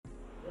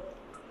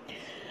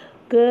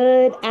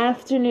Good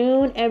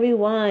afternoon,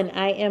 everyone.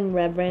 I am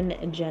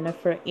Reverend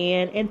Jennifer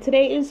Ann, and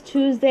today is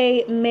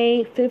Tuesday,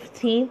 May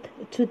 15th,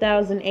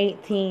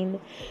 2018.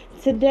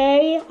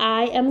 Today,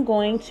 I am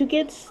going to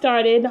get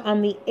started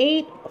on the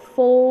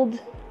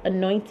eightfold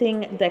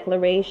anointing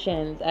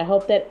declarations. I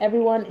hope that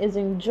everyone is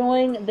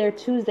enjoying their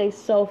Tuesday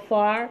so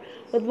far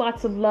with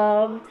lots of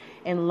love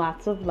and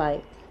lots of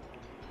light.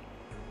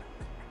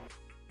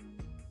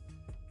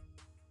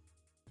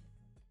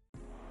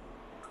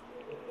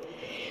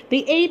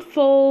 The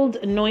eightfold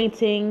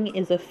anointing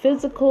is a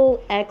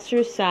physical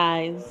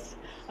exercise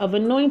of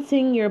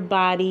anointing your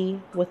body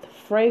with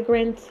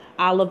fragrant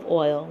olive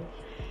oil,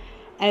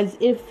 as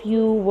if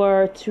you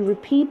were to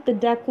repeat the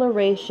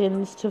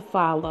declarations to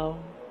follow.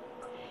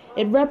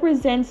 It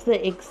represents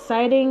the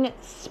exciting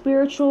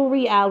spiritual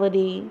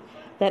reality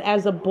that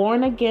as a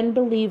born-again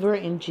believer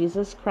in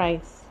Jesus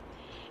Christ,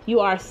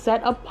 you are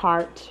set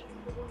apart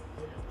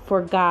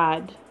for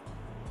God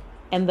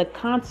and the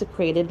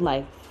consecrated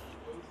life.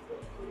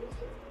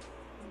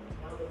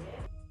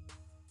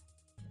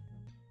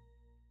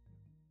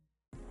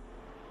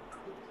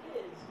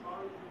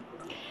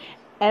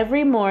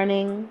 Every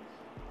morning,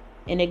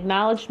 in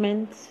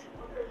acknowledgement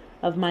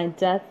of my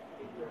death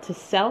to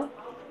self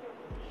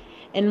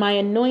and my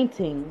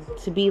anointing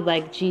to be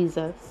like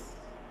Jesus,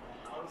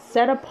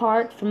 set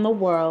apart from the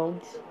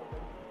world,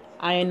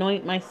 I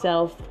anoint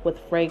myself with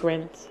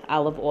fragrant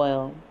olive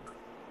oil.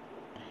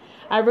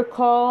 I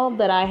recall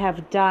that I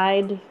have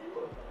died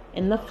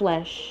in the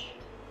flesh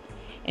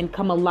and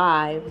come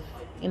alive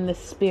in the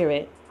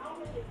spirit,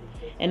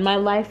 and my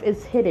life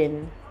is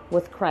hidden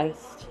with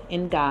Christ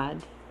in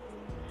God.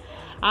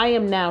 I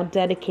am now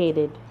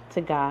dedicated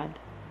to God.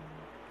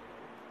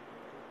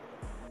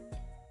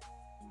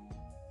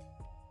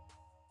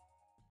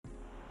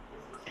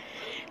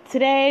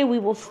 Today we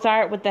will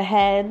start with the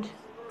head.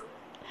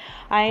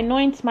 I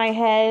anoint my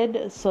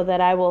head so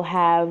that I will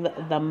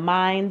have the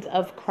mind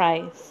of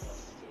Christ,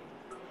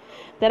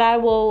 that I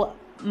will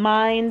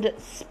mind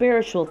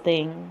spiritual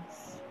things,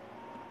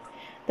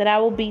 that I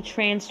will be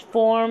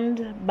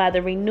transformed by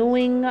the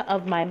renewing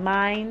of my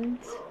mind,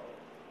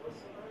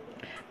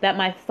 that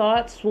my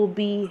thoughts will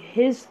be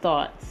His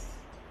thoughts,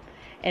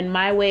 and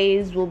my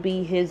ways will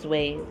be His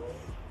ways.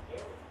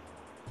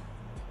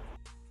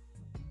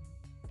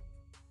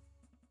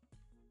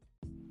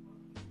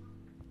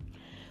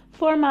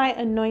 For my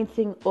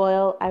anointing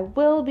oil, I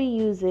will be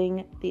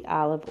using the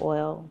olive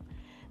oil.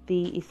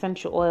 The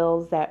essential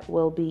oils that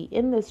will be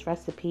in this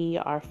recipe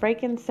are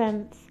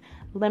frankincense,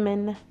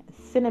 lemon,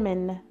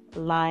 cinnamon,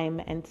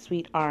 lime, and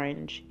sweet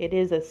orange. It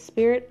is a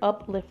spirit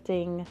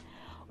uplifting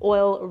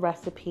oil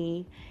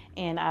recipe,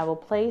 and I will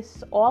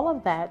place all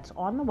of that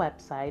on the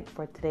website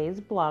for today's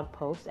blog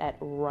post at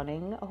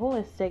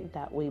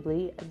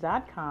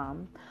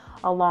runningholistic.weebly.com,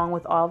 along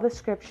with all the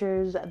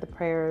scriptures, the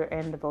prayer,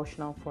 and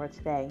devotional for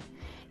today.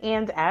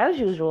 And as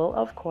usual,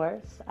 of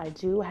course, I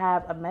do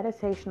have a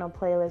meditational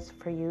playlist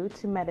for you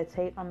to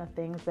meditate on the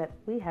things that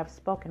we have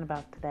spoken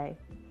about today.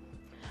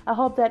 I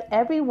hope that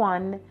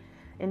everyone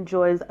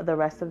enjoys the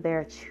rest of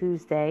their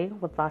Tuesday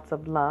with lots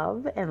of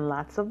love and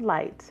lots of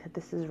light.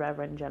 This is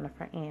Reverend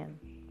Jennifer Ann.